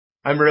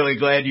I'm really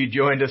glad you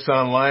joined us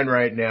online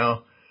right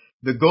now.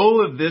 The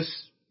goal of this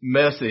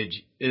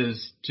message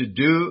is to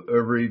do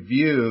a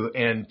review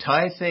and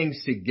tie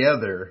things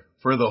together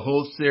for the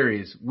whole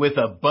series with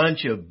a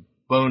bunch of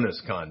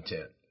bonus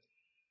content.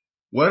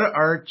 What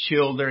our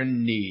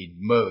children need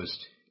most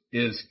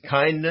is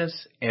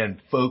kindness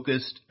and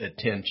focused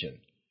attention.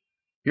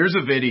 Here's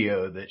a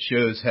video that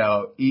shows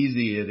how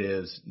easy it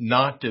is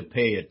not to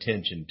pay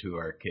attention to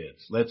our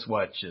kids. Let's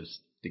watch this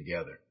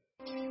together.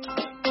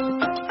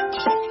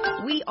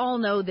 We all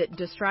know that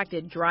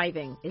distracted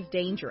driving is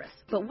dangerous,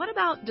 but what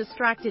about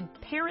distracted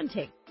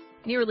parenting?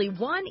 Nearly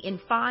 1 in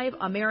 5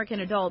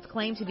 American adults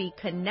claim to be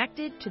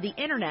connected to the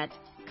internet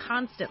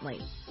constantly.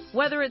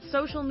 Whether it's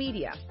social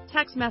media,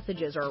 text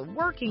messages, or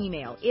work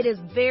email, it is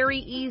very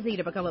easy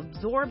to become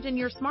absorbed in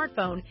your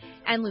smartphone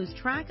and lose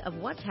track of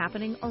what's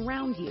happening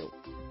around you.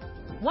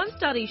 One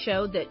study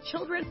showed that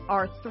children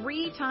are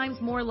 3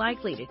 times more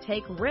likely to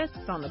take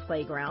risks on the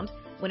playground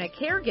when a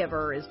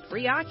caregiver is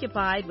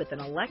preoccupied with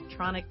an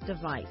electronic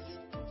device.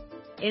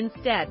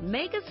 Instead,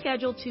 make a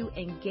schedule to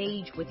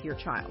engage with your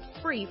child,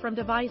 free from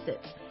devices.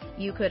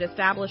 You could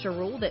establish a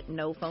rule that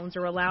no phones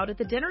are allowed at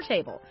the dinner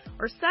table,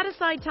 or set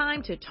aside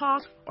time to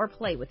talk or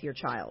play with your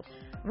child.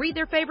 Read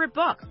their favorite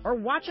book or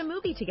watch a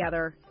movie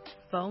together,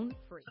 phone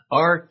free.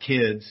 Our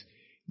kids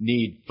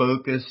need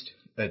focused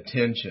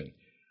attention.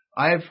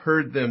 I've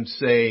heard them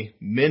say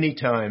many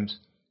times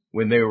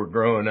when they were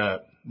growing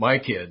up, my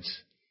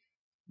kids,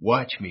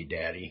 "Watch me,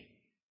 Daddy."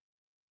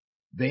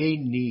 They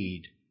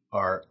need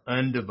our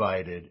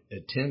undivided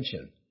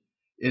attention.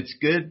 It's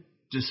good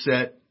to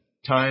set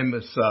time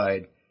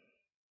aside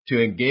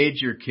to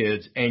engage your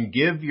kids and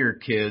give your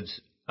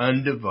kids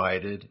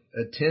undivided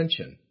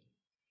attention.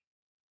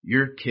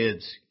 Your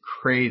kids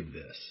crave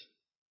this.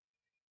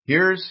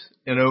 Here's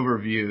an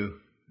overview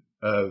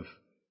of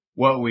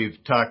what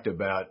we've talked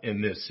about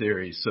in this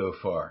series so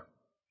far.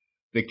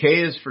 The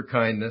K is for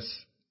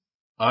kindness,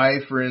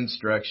 I for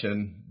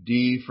instruction,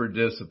 D for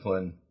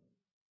discipline,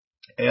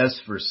 S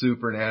for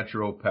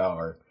supernatural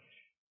power,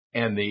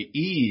 and the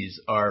E's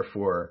are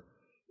for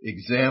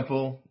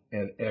example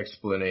and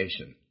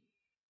explanation.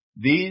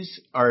 These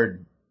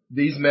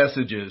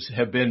messages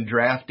have been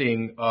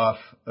drafting off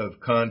of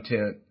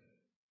content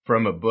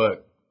from a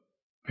book,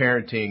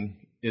 Parenting,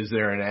 Is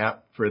There an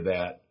App for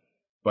That?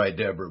 By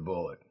Deborah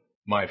Bullock,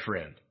 my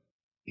friend.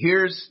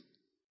 Here's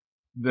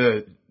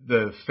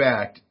the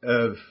fact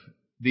of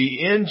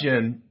the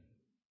engine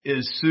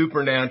is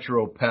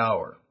supernatural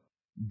power.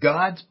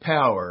 God's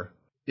power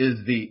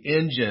is the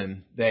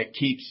engine that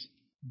keeps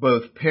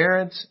both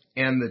parents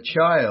and the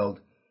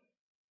child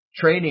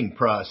training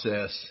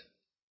process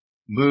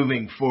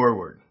moving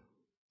forward.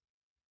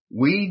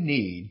 We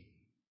need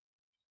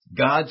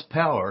God's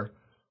power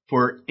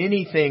for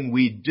anything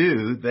we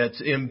do that's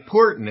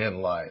important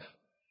in life.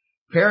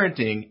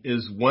 Parenting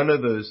is one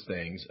of those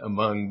things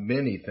among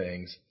many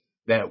things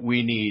that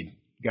we need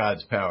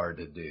God's power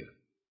to do.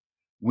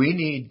 We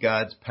need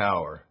God's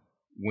power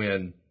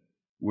when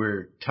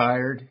we're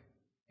tired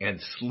and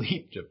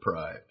sleep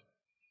deprived.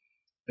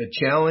 A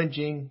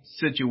challenging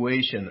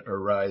situation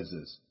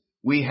arises.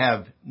 We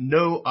have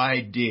no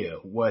idea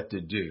what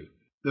to do.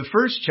 The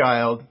first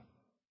child,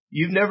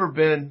 you've never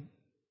been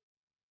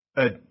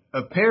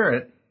a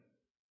parent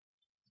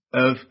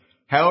of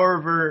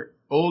however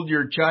old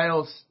your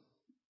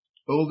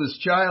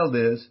oldest child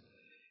is,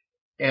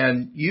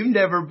 and you've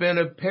never been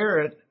a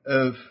parent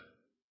of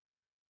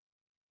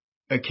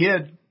a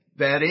kid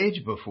that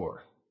age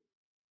before.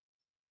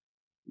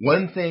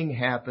 One thing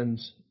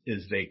happens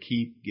is they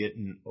keep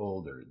getting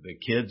older. The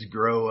kids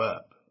grow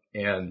up,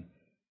 and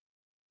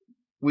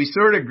we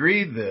sort of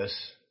grieve this,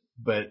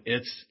 but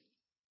it's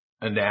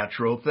a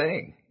natural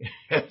thing.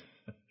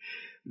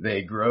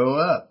 They grow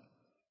up,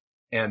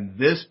 and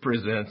this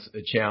presents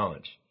a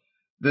challenge.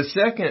 The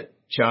second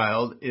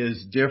child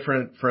is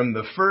different from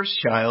the first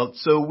child,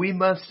 so we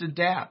must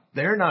adapt.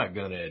 They're not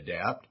going to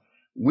adapt.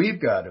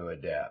 We've got to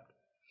adapt.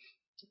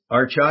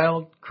 Our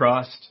child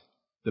crossed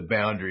the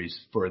boundaries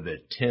for the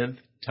 10th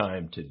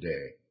time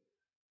today.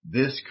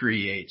 This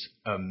creates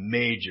a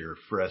major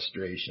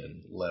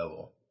frustration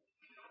level.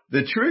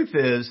 The truth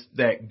is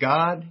that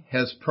God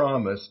has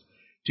promised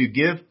to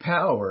give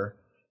power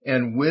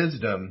and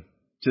wisdom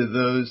to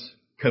those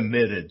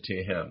committed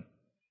to Him.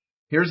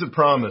 Here's a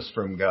promise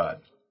from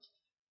God.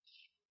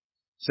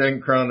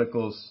 2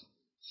 Chronicles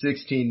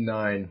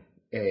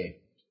 16:9a.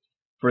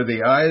 For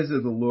the eyes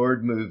of the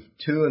Lord move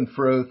to and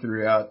fro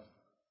throughout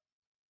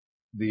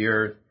the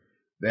earth,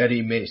 that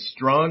He may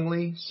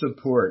strongly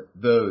support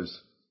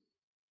those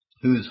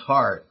whose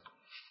heart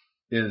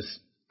is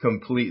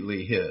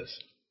completely His.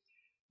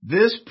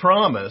 This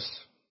promise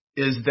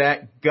is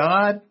that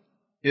God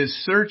is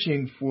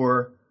searching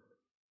for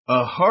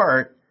a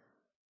heart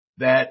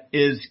that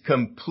is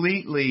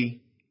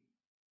completely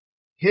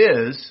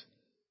His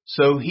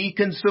so He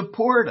can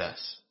support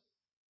us.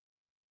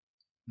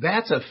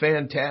 That's a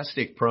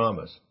fantastic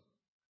promise.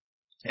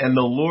 And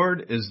the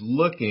Lord is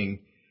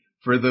looking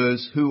for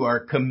those who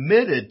are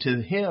committed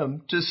to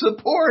Him to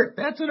support.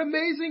 That's an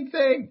amazing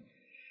thing.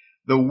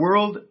 The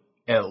world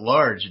at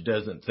large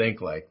doesn't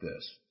think like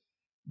this.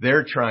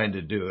 They're trying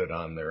to do it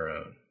on their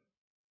own.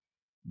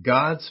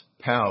 God's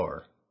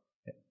power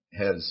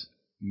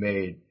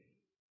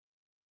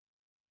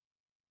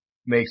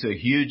makes a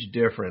huge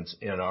difference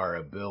in our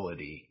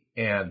ability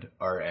and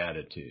our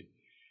attitude.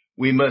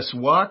 We must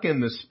walk in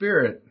the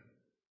Spirit,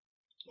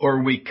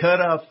 or we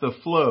cut off the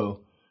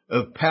flow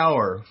of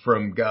power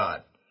from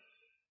God.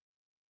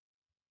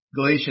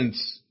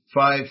 Galatians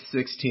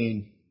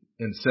 5:16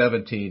 and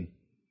 17.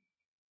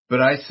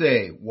 But I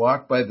say,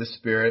 walk by the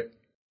Spirit,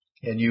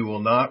 and you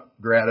will not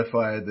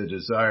gratify the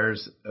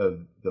desires of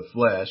the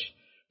flesh.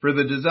 For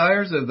the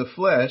desires of the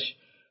flesh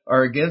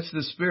are against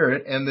the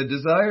Spirit, and the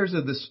desires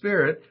of the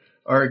Spirit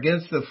are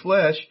against the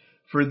flesh,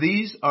 for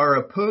these are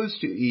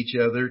opposed to each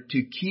other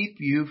to keep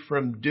you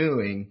from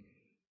doing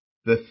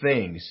the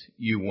things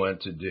you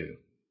want to do.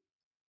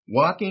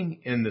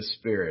 Walking in the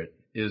Spirit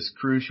is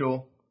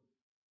crucial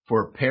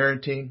for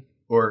parenting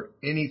or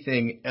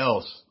anything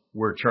else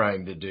we're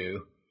trying to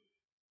do.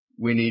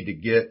 We need to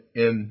get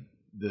in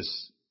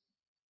this,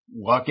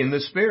 walk in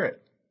the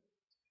Spirit.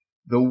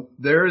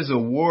 There is a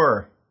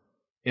war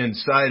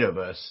inside of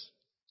us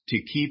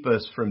to keep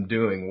us from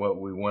doing what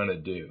we want to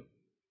do.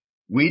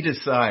 We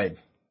decide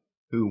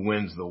who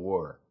wins the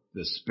war,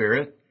 the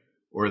Spirit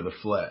or the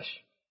flesh.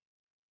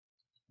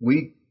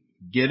 We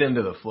get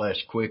into the flesh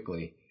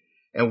quickly,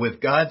 and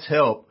with God's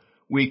help,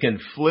 we can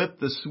flip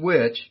the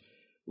switch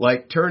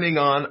like turning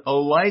on a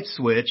light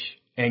switch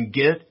and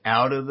get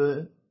out of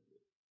the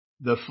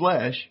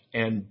flesh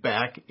and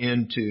back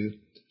into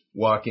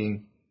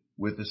walking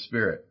with the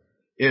Spirit.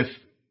 If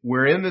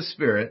we're in the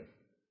Spirit,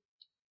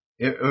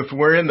 if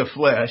we're in the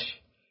flesh,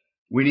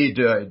 we need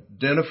to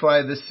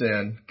identify the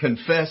sin,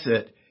 confess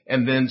it,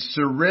 and then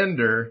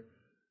surrender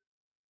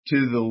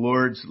to the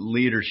Lord's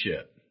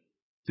leadership,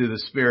 to the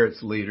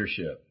Spirit's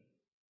leadership.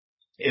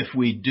 If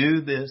we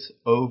do this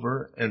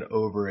over and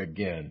over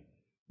again,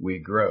 we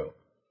grow.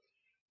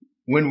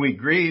 When we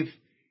grieve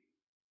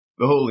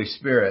the Holy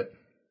Spirit,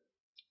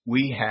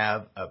 we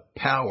have a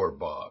power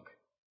bog.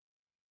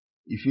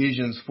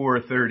 Ephesians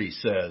 4:30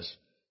 says,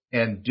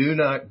 and do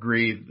not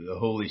grieve the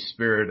Holy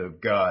Spirit of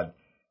God,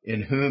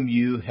 in whom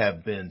you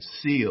have been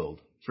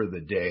sealed for the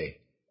day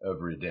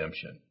of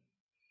redemption.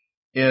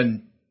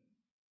 In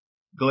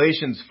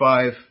Galatians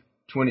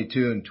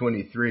 5:22 and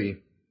 23,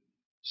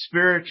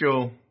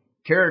 spiritual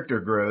character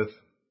growth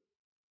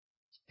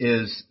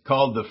is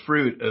called the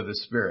fruit of the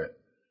Spirit.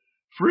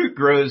 Fruit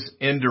grows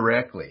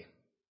indirectly.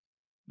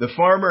 The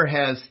farmer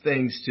has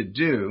things to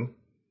do,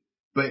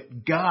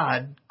 but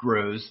God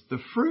grows the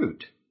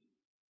fruit.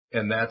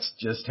 And that's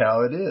just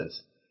how it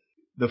is.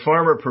 The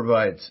farmer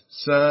provides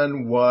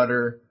sun,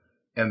 water,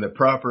 and the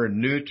proper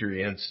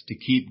nutrients to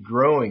keep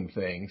growing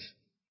things.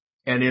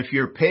 And if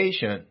you're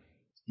patient,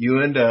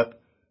 you end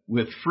up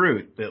with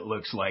fruit that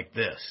looks like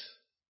this.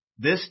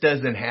 This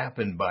doesn't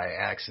happen by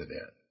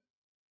accident.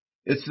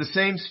 It's the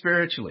same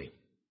spiritually.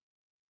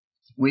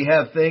 We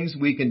have things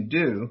we can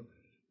do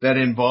that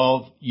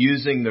involve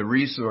using the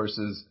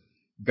resources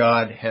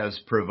God has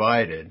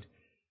provided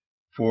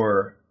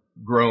for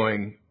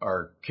growing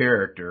our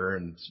character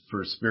and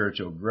for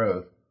spiritual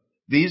growth.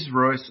 These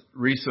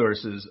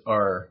resources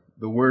are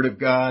the Word of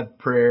God,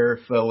 prayer,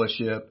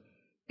 fellowship,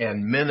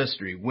 and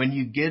ministry. When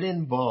you get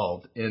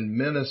involved in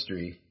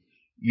ministry,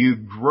 you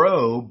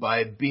grow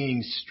by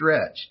being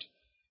stretched,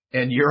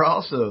 and you're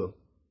also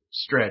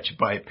stretched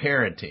by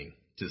parenting,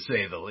 to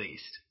say the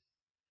least.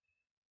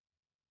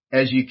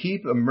 As you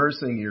keep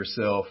immersing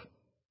yourself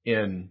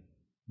in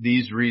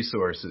these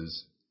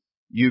resources,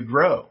 you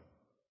grow,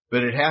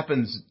 but it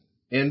happens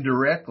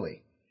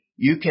indirectly.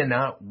 You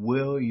cannot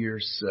will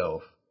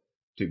yourself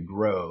to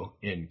grow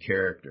in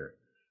character,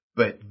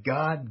 but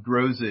God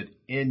grows it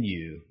in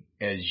you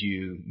as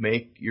you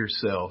make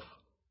yourself,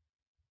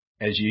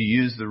 as you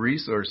use the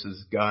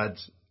resources God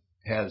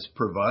has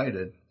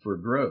provided for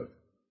growth.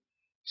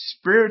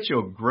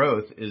 Spiritual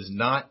growth is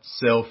not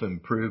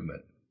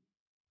self-improvement.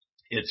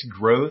 It's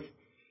growth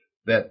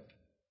that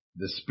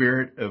the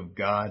Spirit of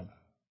God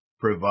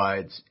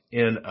provides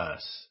in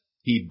us.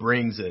 He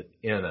brings it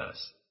in us.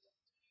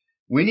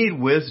 We need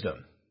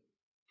wisdom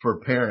for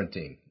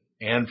parenting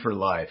and for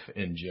life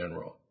in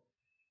general.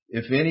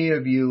 If any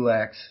of you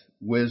lacks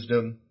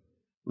wisdom,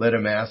 let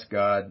him ask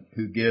God,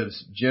 who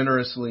gives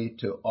generously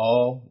to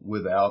all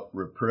without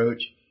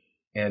reproach,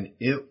 and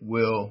it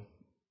will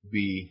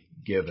be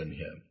given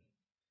him.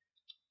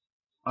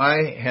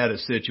 I had a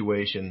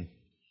situation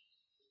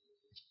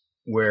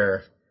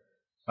where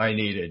I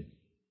needed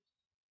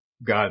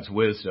God's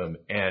wisdom,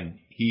 and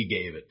he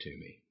gave it to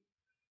me.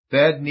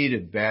 Thad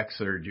needed back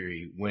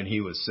surgery when he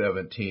was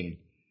 17,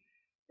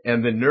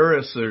 and the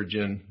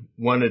neurosurgeon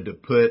wanted to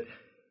put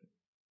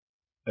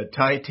a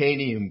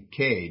titanium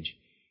cage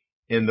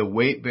in the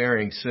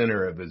weight-bearing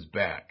center of his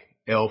back,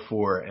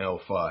 L4,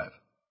 L5.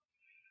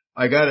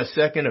 I got a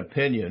second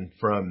opinion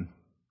from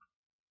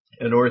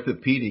an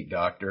orthopedic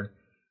doctor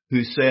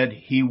who said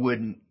he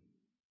wouldn't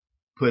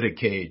put a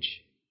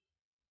cage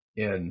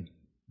in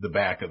the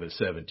back of a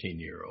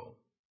 17-year-old.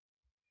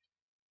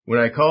 When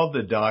I called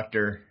the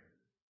doctor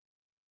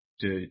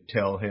to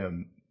tell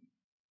him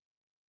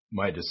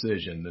my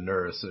decision, the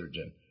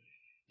neurosurgeon,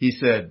 he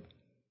said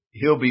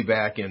he'll be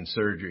back in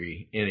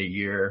surgery in a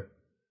year.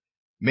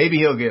 Maybe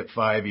he'll get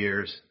 5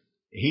 years.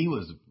 He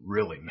was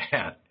really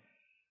mad.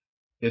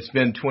 It's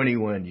been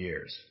 21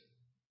 years.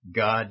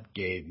 God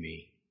gave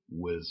me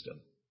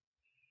wisdom.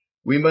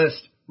 We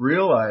must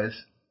realize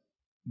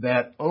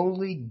that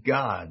only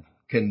God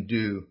can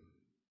do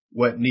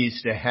what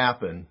needs to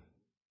happen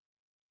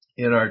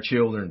in our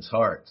children's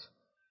hearts.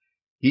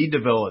 He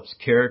develops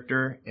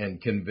character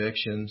and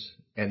convictions,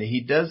 and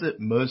he does it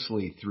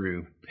mostly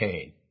through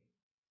pain.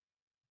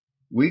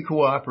 We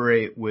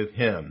cooperate with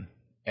him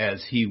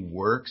as he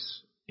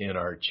works in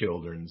our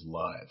children's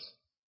lives.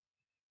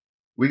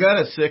 We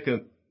got a sick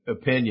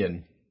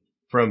opinion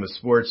from a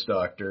sports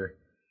doctor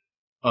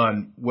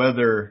on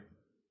whether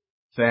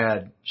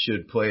Thad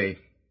should play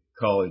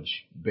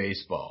college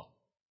baseball.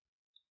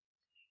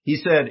 He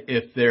said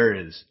if there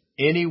is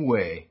any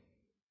way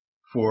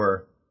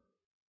for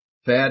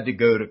Thad to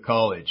go to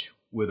college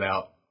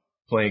without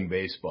playing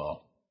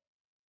baseball,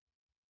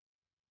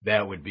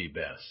 that would be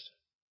best.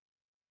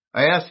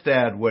 I asked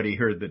Thad what he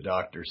heard the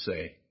doctor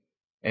say,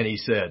 and he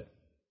said,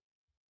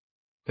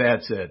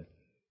 Thad said,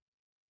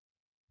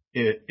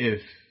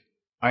 if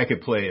I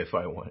could play if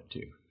I want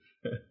to.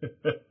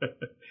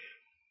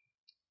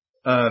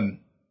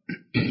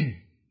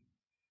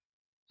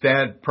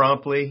 Thad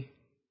promptly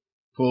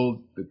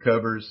pulled the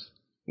covers.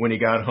 When he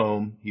got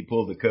home, he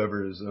pulled the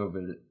covers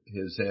over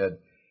his head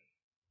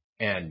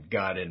and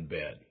got in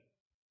bed.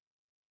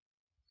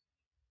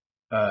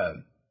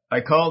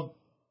 I called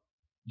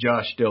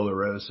Josh De La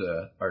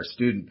Rosa, our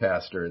student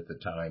pastor at the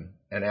time,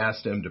 and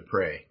asked him to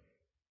pray.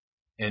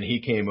 And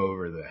he came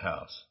over to the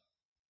house.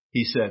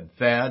 He said,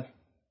 Thad,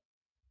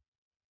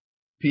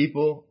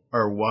 people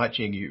are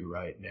watching you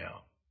right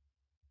now,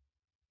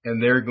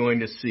 and they're going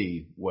to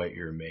see what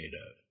you're made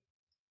of.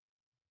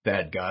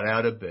 Thad got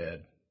out of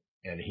bed,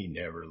 and he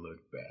never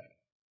looked back.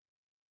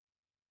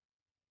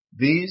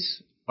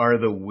 These are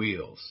the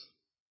wheels.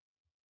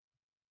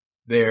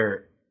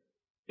 They're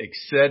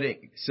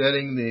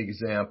setting the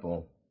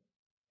example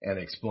and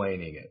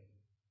explaining it.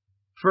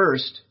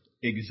 First,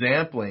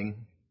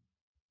 exampling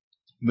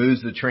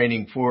moves the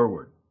training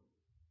forward.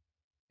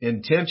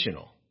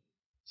 Intentional.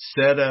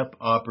 Set up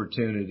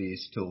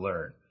opportunities to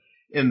learn.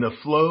 In the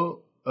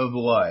flow of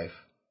life,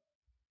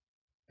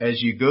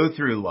 as you go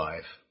through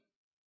life,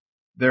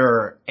 there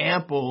are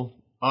ample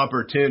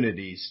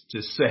opportunities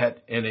to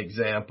set an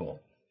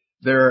example.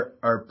 There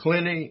are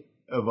plenty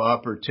of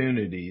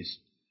opportunities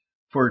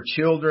for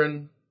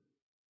children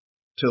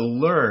to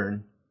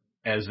learn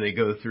as they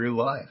go through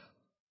life.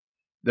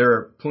 There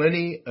are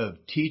plenty of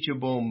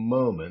teachable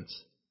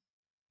moments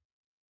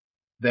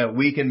that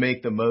we can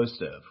make the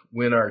most of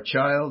when our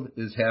child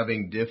is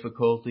having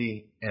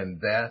difficulty,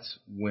 and that's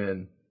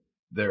when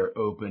they're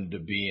open to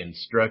be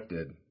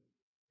instructed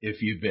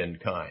if you've been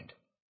kind.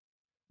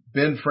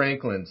 Ben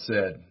Franklin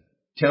said,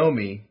 tell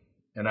me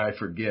and I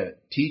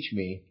forget, teach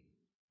me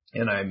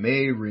and I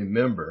may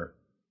remember,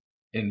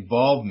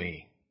 involve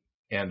me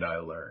and I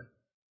learn.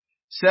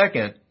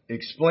 Second,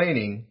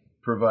 explaining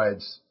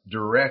provides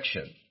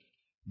direction.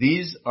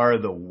 These are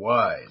the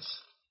whys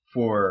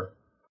for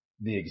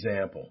the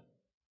example.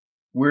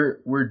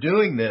 We're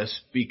doing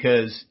this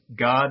because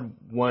God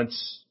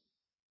wants,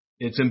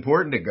 it's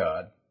important to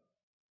God,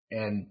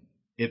 and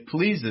it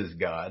pleases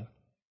God,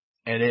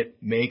 and it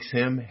makes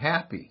him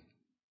happy.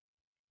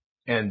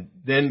 And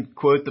then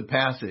quote the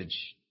passage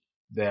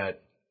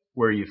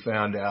where you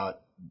found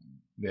out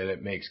that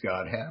it makes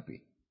God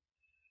happy.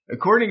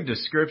 According to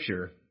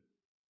Scripture,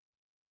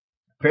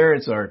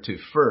 parents are to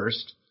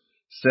first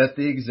set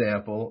the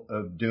example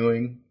of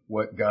doing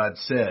what God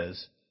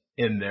says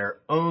in their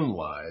own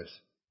lives,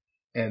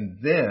 and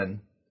then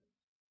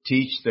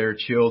teach their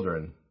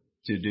children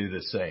to do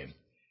the same.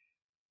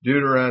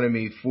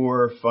 Deuteronomy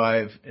 4,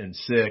 5, and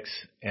 6,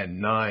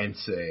 and 9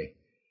 say,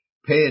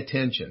 pay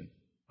attention.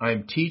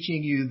 I'm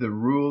teaching you the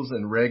rules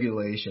and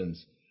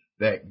regulations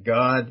that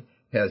God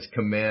has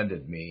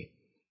commanded me,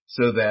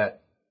 so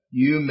that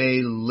you may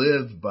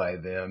live by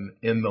them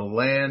in the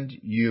land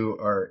you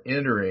are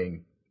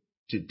entering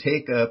to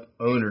take up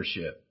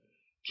ownership.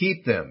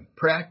 Keep them,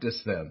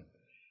 practice them.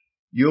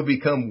 You'll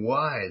become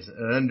wise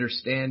and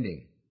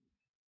understanding.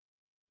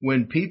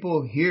 When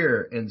people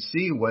hear and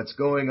see what's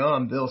going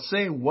on, they'll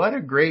say, what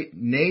a great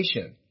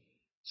nation.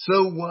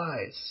 So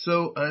wise,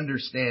 so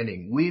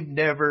understanding. We've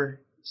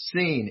never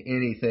seen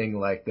anything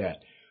like that.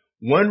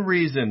 One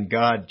reason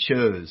God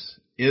chose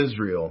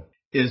Israel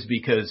is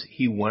because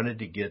he wanted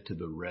to get to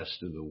the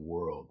rest of the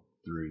world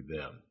through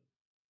them.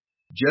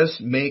 Just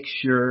make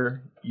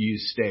sure you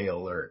stay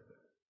alert.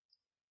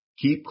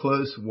 Keep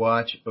close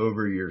watch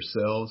over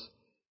yourselves.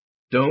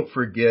 Don't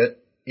forget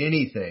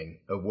anything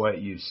of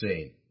what you've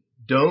seen.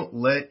 Don't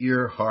let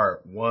your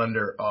heart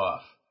wander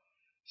off.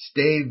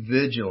 Stay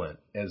vigilant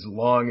as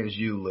long as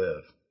you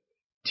live.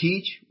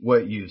 Teach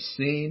what you've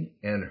seen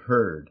and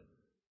heard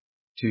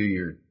to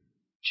your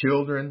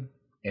children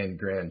and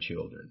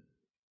grandchildren.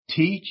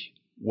 Teach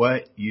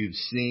what you've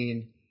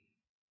seen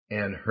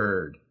and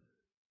heard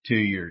to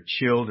your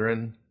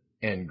children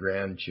and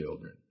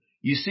grandchildren.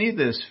 You see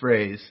this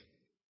phrase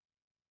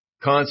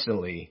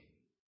constantly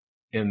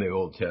in the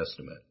Old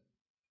Testament.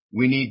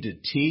 We need to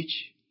teach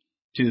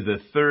to the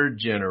third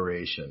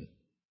generation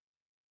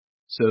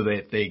so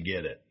that they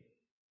get it.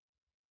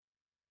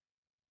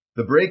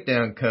 The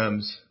breakdown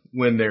comes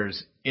when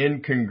there's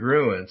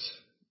incongruence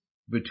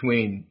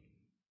between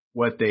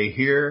what they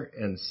hear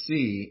and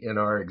see in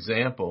our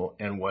example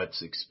and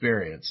what's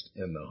experienced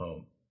in the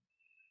home.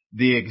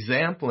 The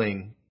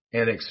exempling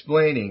and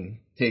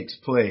explaining takes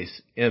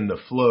place in the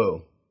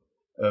flow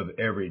of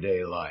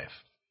everyday life.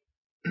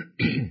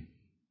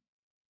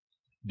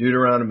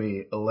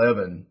 Deuteronomy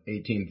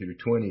 11:18 through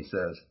 20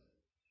 says,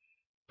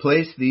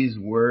 "Place these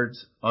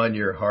words on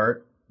your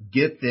heart,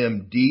 get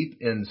them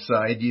deep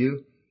inside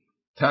you,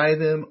 tie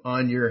them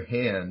on your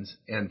hands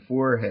and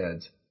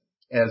foreheads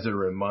as a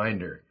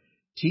reminder.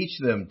 Teach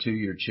them to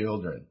your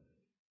children.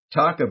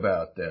 Talk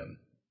about them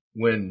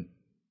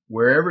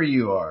wherever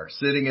you are,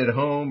 sitting at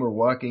home or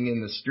walking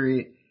in the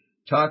street.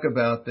 Talk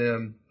about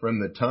them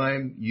from the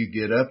time you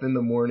get up in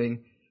the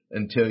morning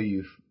until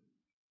you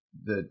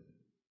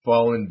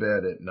fall in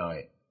bed at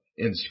night.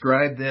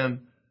 Inscribe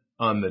them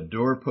on the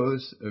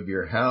doorposts of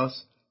your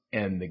house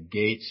and the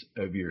gates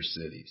of your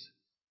cities."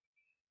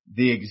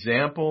 The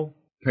example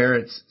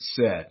parents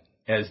set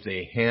as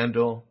they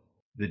handle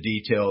the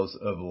details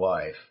of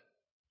life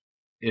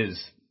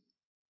is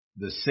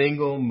the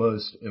single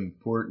most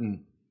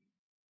important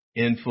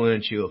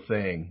influential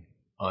thing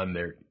on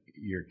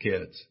your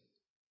kids,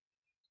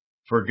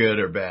 for good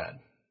or bad.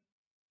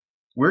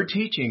 We're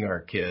teaching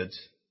our kids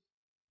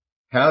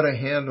how to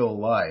handle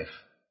life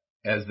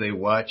as they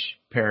watch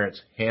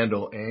parents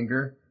handle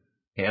anger,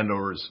 handle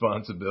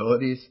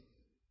responsibilities,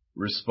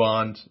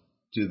 respond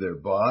to their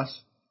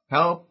boss,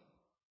 how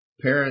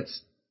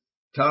parents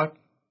talk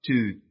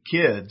to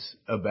kids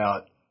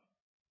about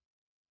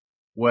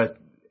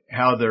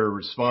how they're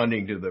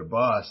responding to their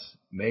boss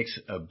makes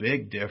a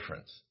big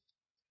difference.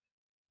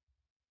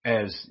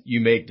 As you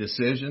make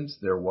decisions,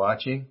 they're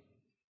watching.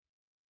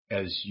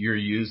 As you're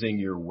using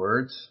your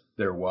words,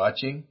 they're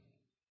watching.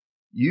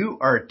 You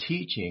are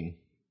teaching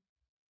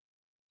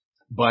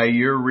by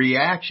your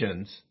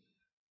reactions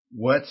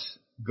what's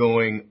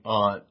going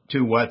on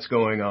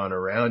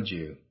around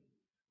you.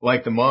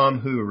 Like the mom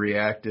who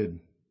reacted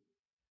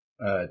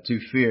to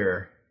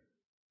fear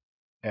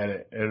at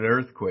an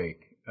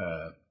earthquake.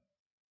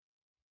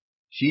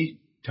 She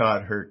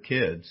taught her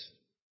kids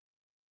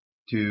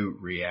to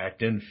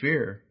react in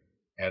fear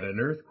at an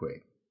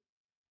earthquake.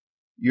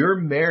 Your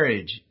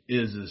marriage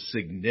is a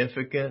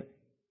significant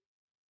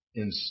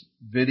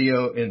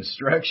video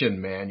instruction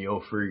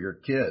manual for your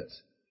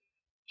kids,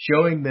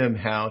 showing them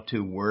how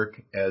to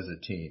work as a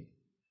team.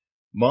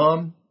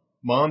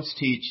 Moms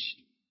teach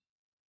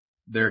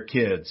their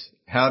kids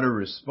how to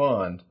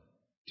respond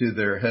to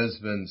their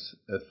husband's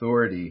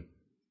authority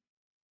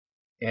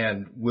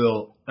and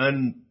will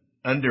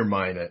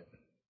undermine it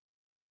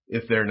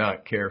if they're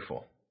not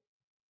careful.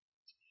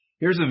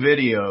 Here's a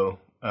video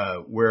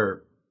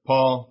where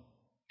Paul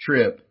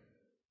Tripp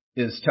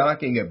is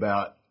talking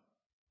about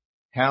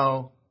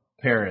how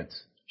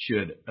parents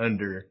should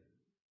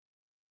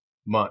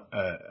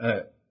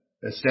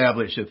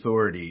establish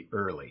authority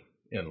early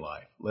in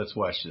life. Let's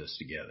watch this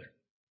together.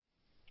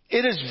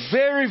 It is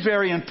very,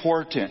 very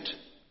important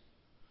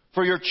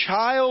for your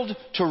child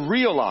to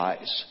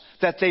realize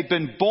that they've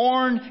been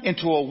born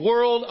into a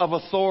world of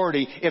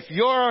authority. If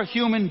you're a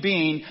human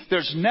being,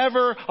 there's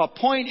never a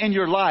point in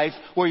your life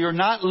where you're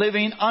not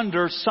living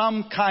under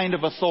some kind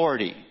of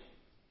authority.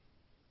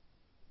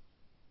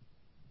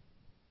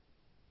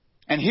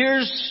 And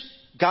here's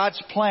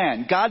God's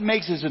plan. God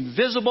makes His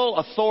invisible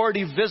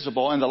authority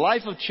visible in the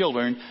life of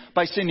children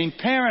by sending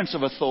parents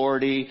of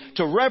authority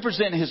to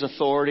represent His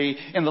authority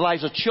in the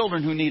lives of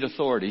children who need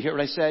authority. You hear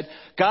what I said?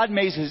 God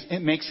makes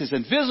His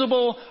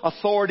invisible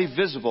authority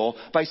visible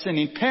by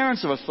sending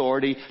parents of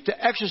authority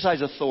to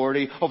exercise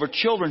authority over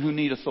children who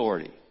need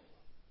authority.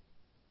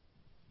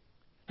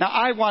 Now,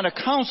 I want to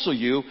counsel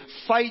you,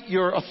 fight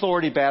your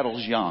authority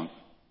battles young.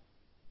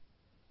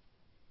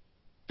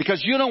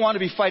 Because you don't want to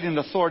be fighting an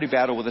authority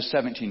battle with a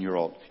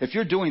 17-year-old. If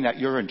you're doing that,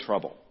 you're in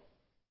trouble.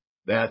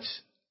 That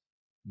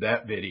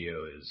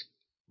video is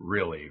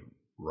really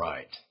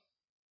right.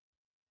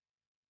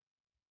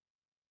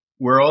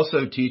 We're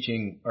also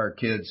teaching our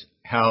kids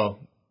how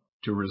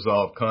to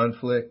resolve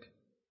conflict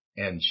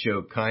and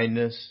show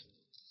kindness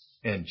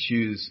and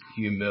choose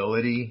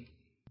humility,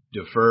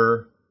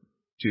 defer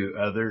to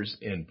others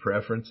in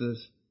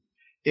preferences.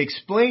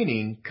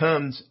 Explaining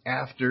comes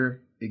after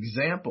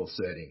example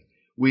setting.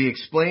 We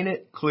explain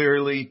it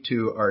clearly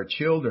to our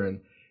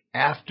children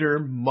after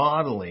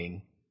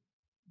modeling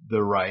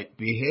the right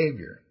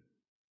behavior.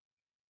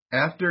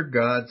 After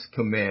God's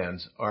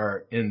commands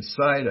are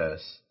inside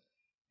us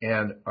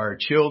and our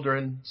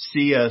children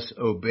see us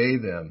obey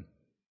them,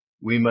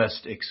 we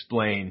must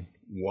explain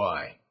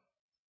why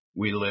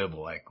we live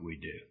like we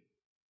do.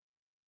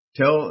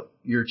 Tell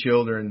your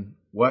children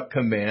what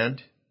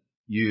command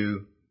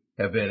you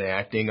have been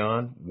acting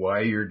on,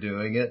 why you're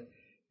doing it,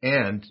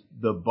 and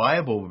the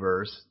Bible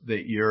verse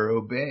that you're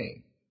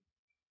obeying.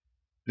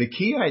 The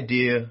key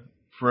idea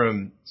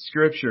from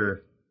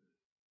Scripture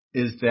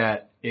is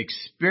that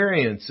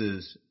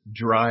experiences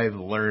drive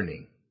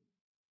learning.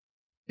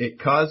 It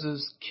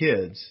causes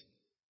kids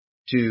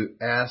to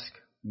ask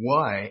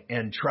why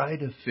and try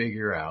to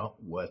figure out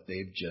what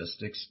they've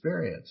just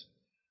experienced.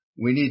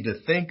 We need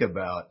to think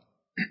about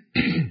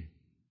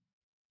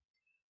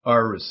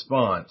our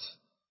response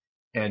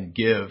and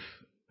give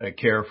a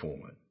careful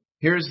one.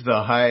 Here's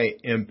the high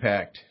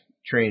impact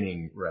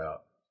training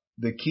route.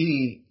 The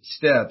key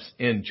steps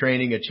in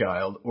training a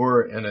child,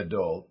 or an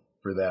adult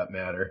for that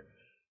matter,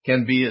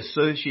 can be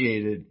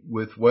associated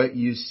with what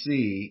you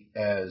see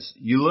as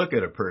you look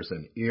at a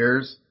person.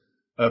 Ears,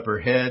 upper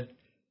head,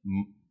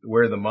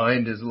 where the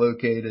mind is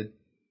located,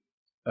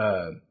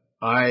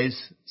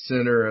 eyes,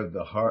 center of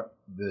the heart,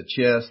 the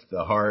chest,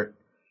 the heart,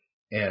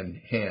 and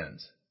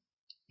hands.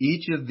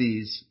 Each of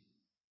these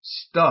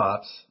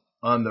stops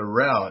on the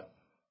route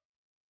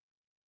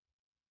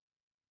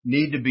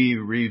need to be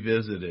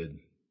revisited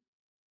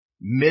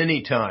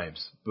many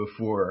times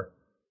before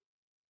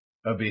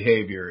a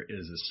behavior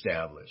is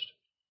established.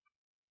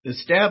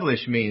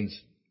 Established means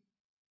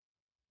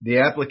the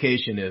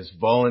application is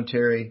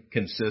voluntary,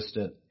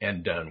 consistent,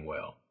 and done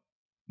well.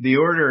 The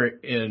order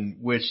in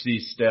which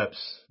these steps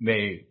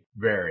may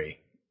vary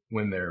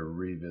when they're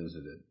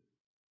revisited.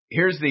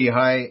 Here's the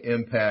high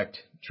impact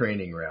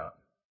training route.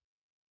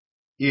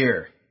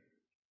 Ear,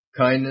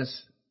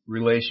 kindness,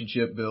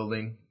 relationship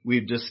building.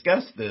 We've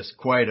discussed this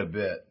quite a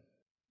bit.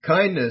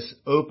 Kindness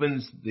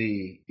opens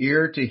the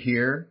ear to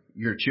hear.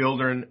 Your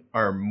children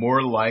are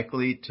more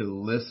likely to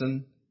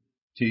listen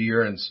to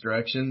your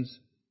instructions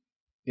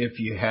if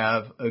you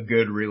have a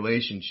good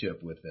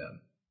relationship with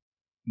them.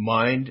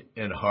 Mind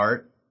and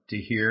heart to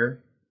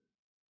hear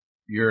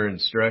your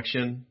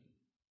instruction,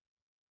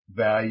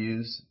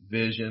 values,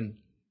 vision,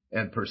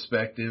 and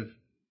perspective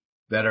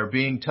that are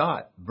being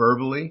taught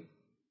verbally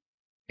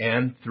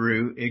and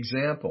through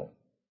example.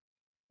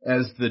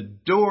 As the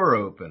door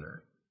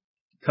opener,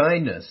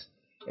 kindness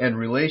and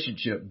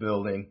relationship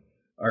building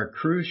are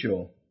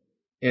crucial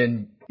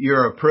in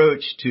your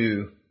approach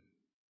to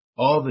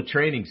all the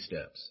training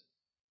steps.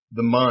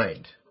 The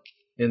mind,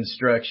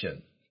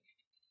 instruction,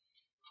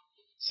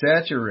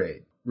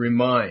 saturate,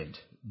 remind,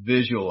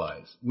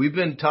 visualize. We've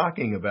been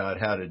talking about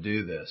how to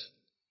do this.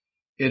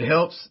 It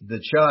helps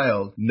the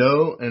child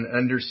know and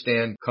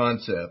understand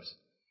concepts,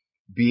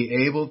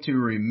 be able to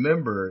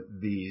remember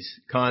these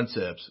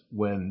concepts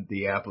when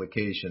the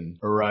application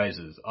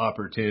arises,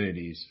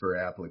 opportunities for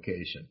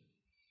application.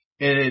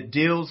 And it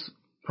deals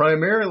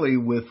primarily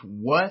with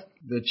what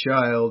the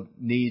child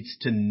needs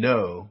to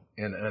know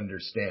and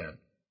understand.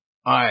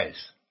 Eyes,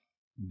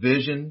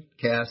 vision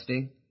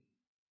casting.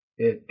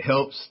 It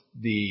helps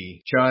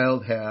the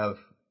child have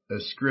a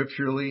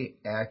scripturally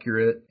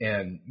accurate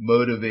and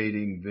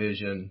motivating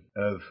vision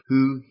of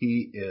who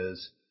he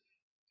is,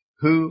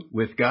 who,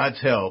 with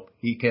God's help,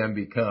 he can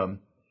become.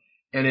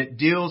 And it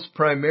deals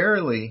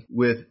primarily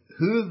with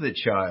who the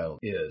child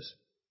is.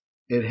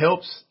 It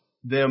helps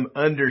them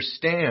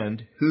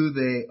understand who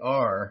they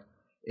are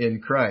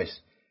in Christ,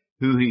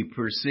 who he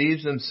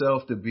perceives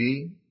himself to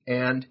be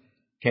and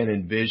can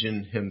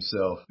envision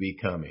himself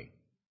becoming.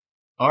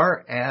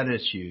 Our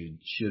attitude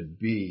should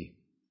be,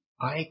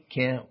 I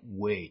can't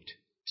wait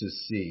to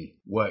see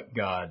what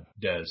God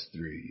does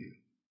through you.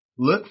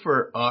 Look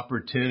for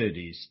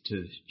opportunities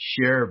to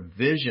share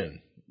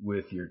vision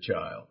with your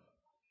child.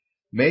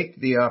 Make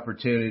the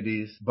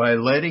opportunities by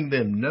letting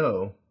them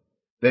know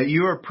that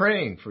you are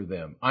praying for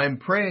them. I'm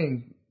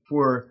praying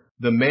for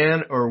the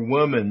man or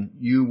woman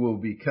you will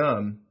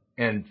become,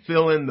 and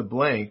fill in the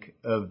blank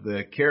of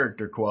the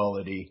character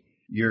quality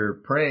you're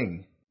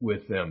praying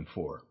with them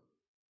for.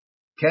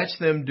 Catch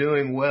them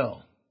doing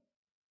well.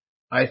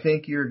 I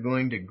think you're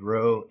going to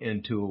grow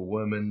into a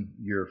woman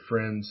your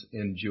friends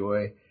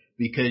enjoy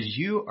because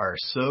you are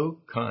so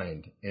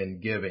kind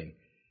and giving,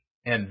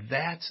 and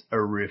that's a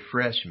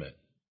refreshment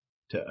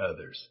to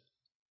others.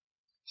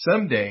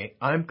 Someday,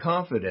 I'm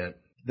confident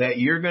that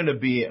you're going to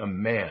be a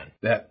man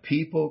that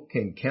people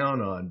can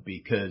count on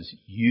because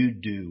you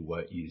do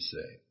what you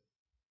say.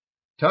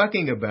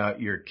 Talking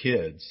about your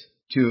kids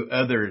to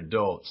other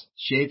adults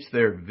shapes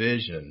their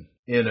vision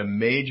in a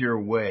major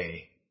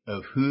way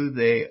of who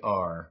they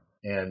are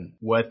and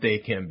what they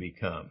can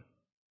become.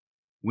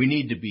 We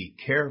need to be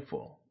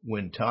careful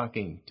when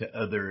talking to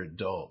other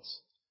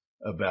adults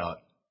about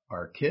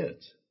our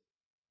kids.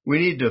 We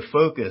need to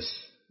focus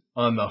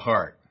on the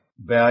heart,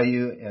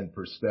 value, and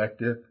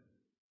perspective.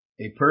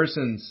 A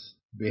person's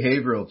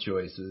behavioral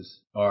choices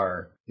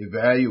are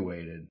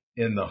evaluated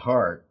in the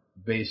heart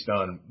based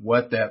on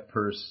what that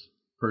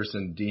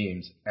person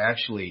deems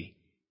actually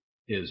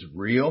is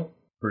real,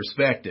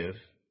 perspective,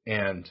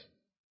 and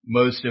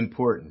most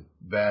important,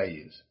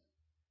 values.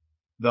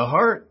 The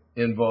heart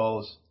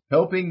involves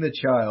helping the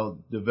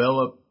child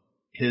develop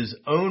his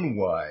own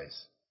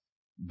whys,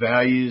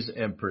 values,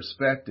 and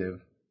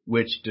perspective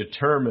which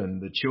determine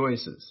the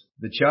choices.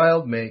 The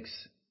child makes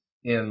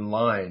in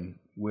line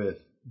with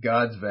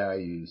God's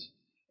values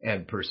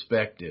and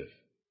perspective,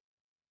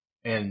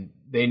 and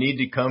they need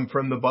to come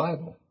from the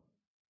Bible.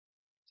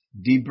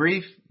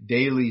 Debrief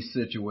daily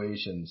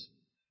situations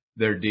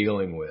they're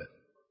dealing with.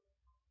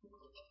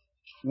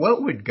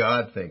 What would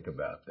God think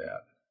about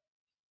that?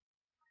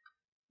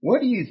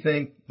 What do you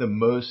think the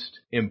most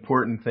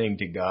important thing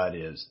to God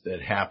is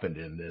that happened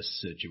in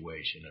this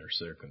situation or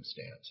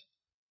circumstance?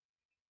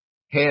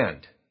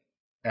 Hand,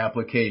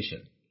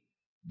 application.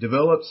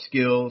 Develop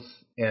skills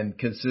and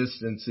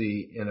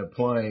consistency in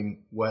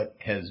applying what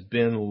has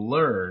been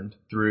learned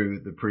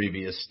through the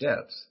previous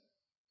steps.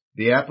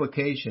 The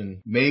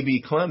application may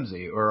be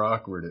clumsy or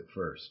awkward at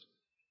first.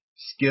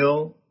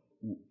 Skill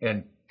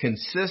and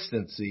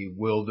consistency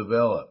will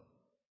develop.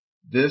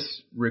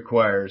 This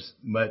requires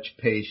much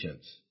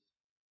patience.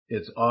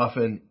 It's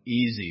often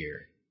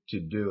easier to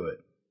do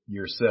it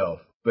yourself,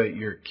 but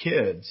your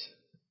kids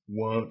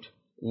won't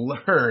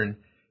learn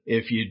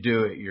if you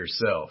do it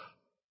yourself.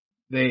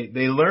 They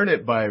learn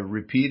it by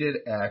repeated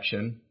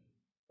action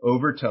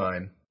over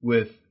time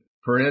with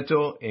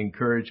parental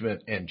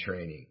encouragement and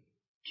training.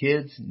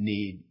 Kids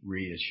need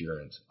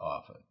reassurance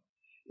often.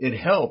 It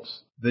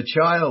helps the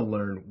child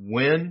learn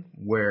when,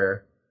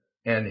 where,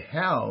 and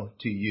how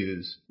to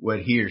use what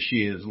he or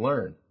she has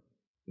learned.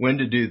 When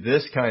to do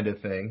this kind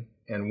of thing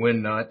and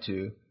when not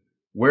to,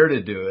 where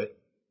to do it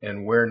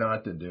and where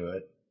not to do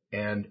it,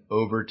 and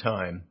over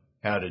time,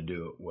 how to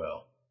do it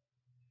well.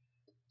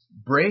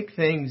 Break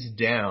things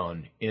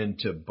down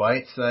into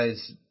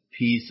bite-sized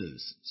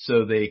pieces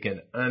so they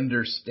can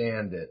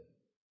understand it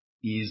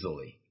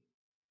easily.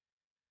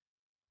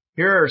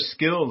 Here are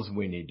skills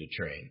we need to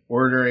train.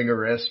 Ordering a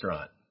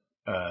restaurant,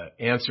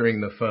 answering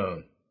the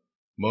phone,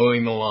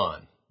 mowing the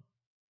lawn,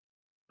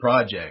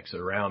 projects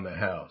around the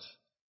house,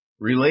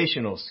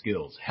 relational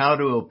skills, how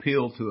to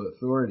appeal to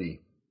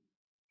authority,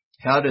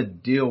 how to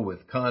deal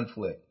with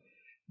conflict.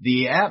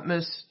 The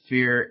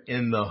atmosphere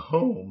in the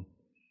home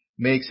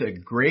makes a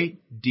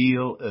great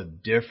deal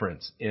of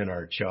difference in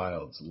our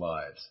child's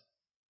lives.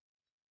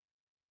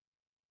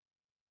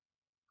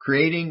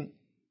 Creating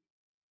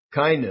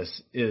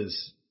kindness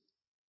is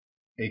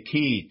a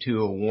key to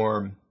a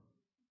warm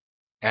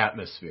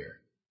atmosphere.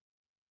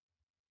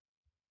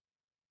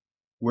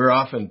 We're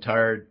often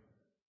tired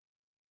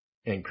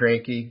and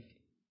cranky.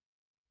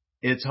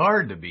 It's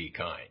hard to be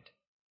kind.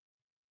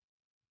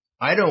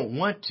 I don't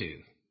want to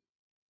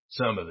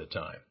some of the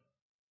time.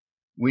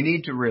 We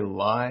need to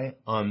rely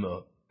on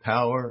the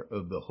power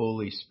of the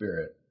Holy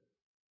Spirit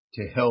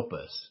to help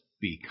us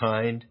be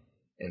kind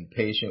and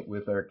patient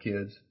with our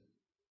kids.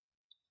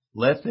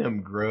 Let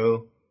them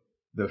grow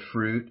the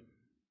fruit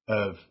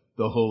of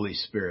the Holy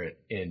Spirit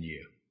in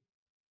you.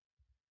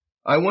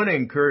 I want to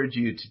encourage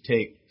you to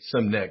take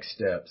some next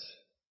steps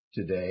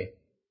today.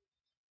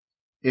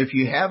 If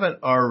you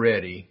haven't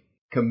already,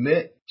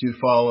 commit to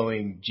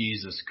following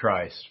Jesus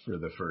Christ for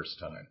the first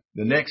time.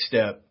 The next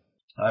step,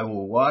 I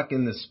will walk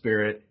in the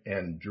Spirit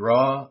and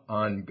draw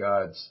on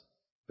God's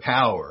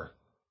power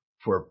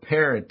for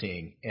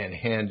parenting and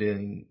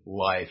handling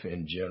life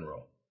in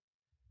general.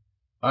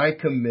 I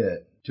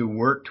commit to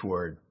work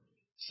toward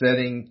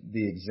setting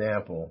the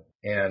example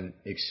and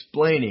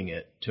explaining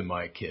it to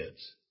my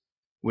kids.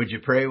 Would you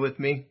pray with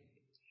me?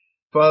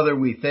 Father,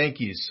 we thank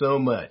you so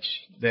much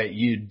that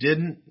you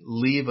didn't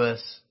leave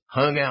us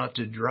hung out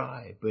to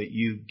dry, but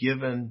you've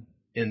given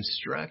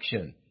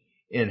instruction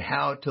in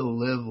how to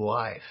live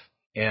life,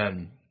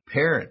 and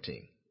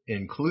parenting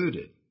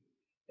included.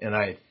 And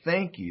I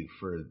thank you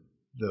for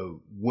the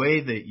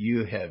way that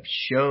you have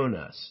shown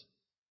us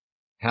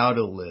how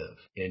to live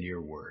in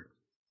your word.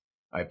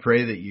 I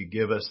pray that you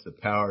give us the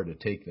power to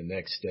take the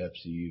next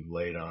steps that you've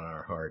laid on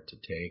our heart to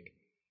take.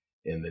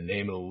 In the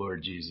name of the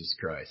Lord Jesus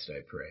Christ,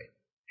 I pray.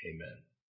 Amen.